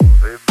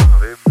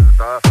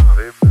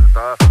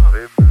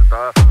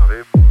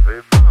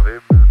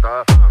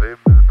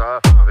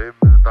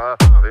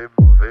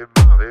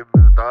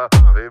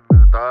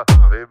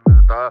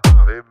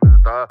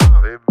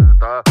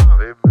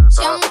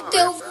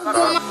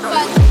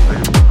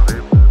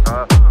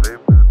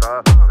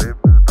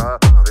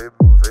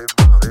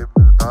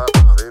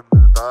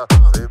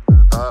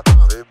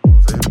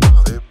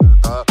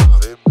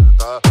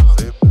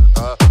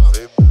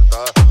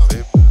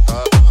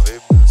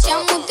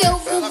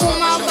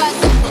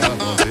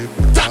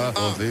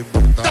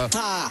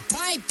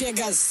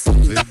pegação.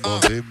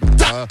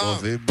 Movimentar,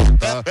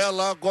 movimentar,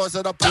 ela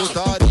gosta da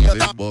putaria.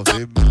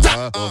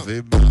 Movimentar,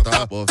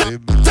 movimentar,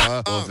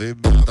 movimentar,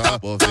 movimentar,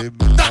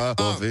 movimentar,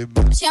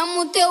 movimentar.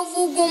 Chamo teu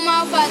vulgo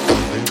malvadão.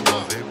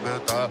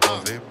 Movimentar,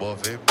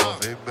 movimentar,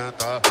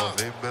 movimentar,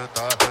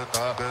 movimentar,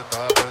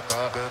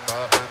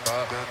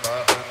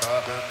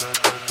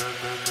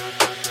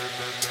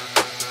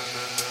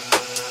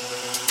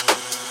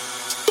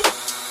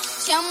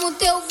 chamo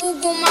teu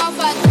vulgo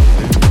malvadão.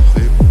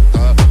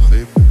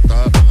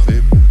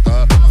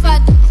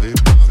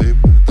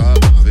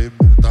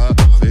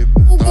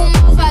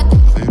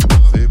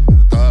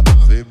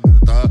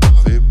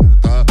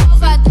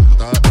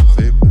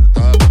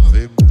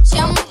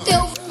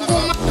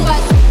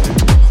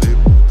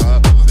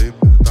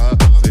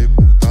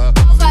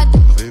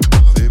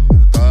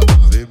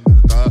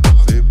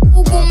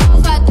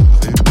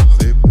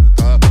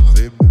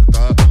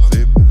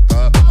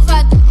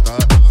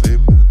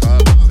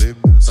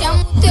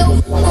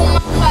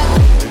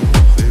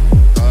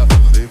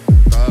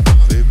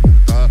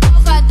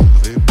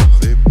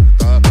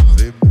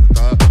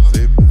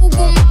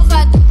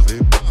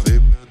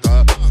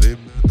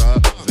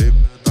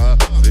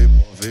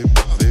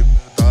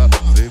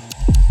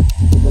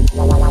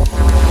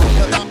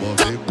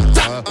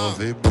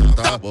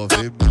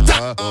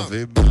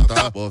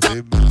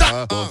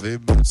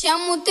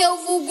 Chamo teu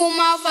vulgo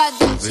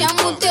malvadão.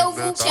 Chamo teu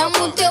vulgo,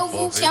 chamo teu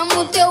vulgo,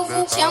 chamo teu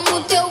vulgo,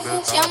 chamo teu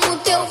vulgo, chamo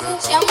teu vulgo,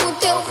 chamo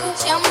teu vulgo,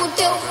 chamo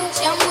teu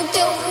vulgo,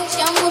 chamo teu vulgo,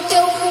 chamo teu vulgo, chamo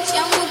teu vulgo,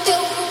 chamo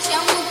teu vulgo,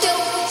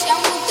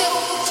 chamo teu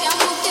vulgo,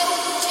 chamo teu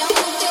vulgo,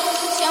 chamo teu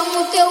vulgo, chamo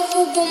teu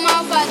vulgo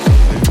malvadão.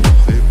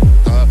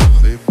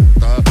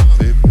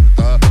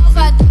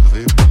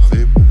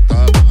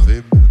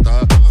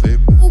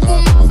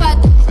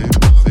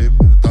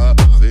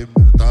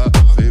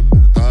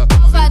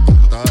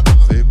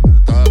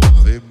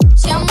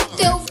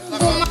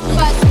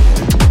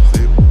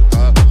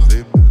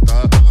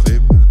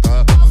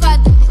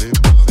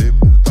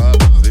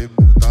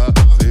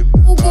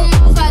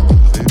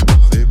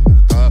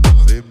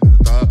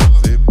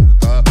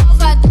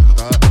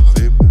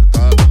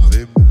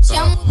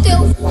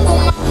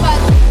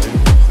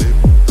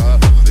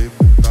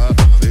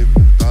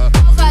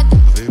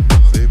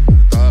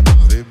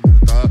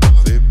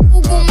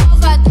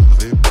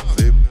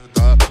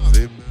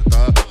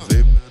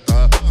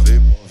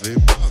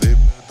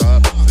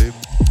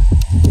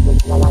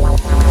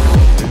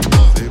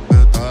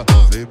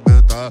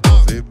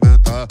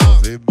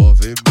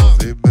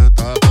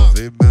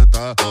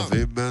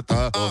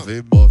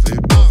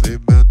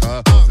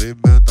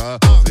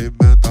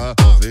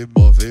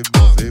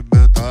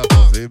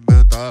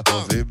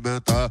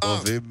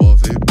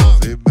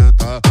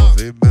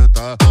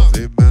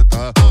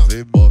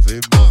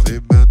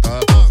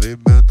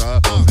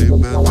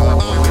 Movimentar.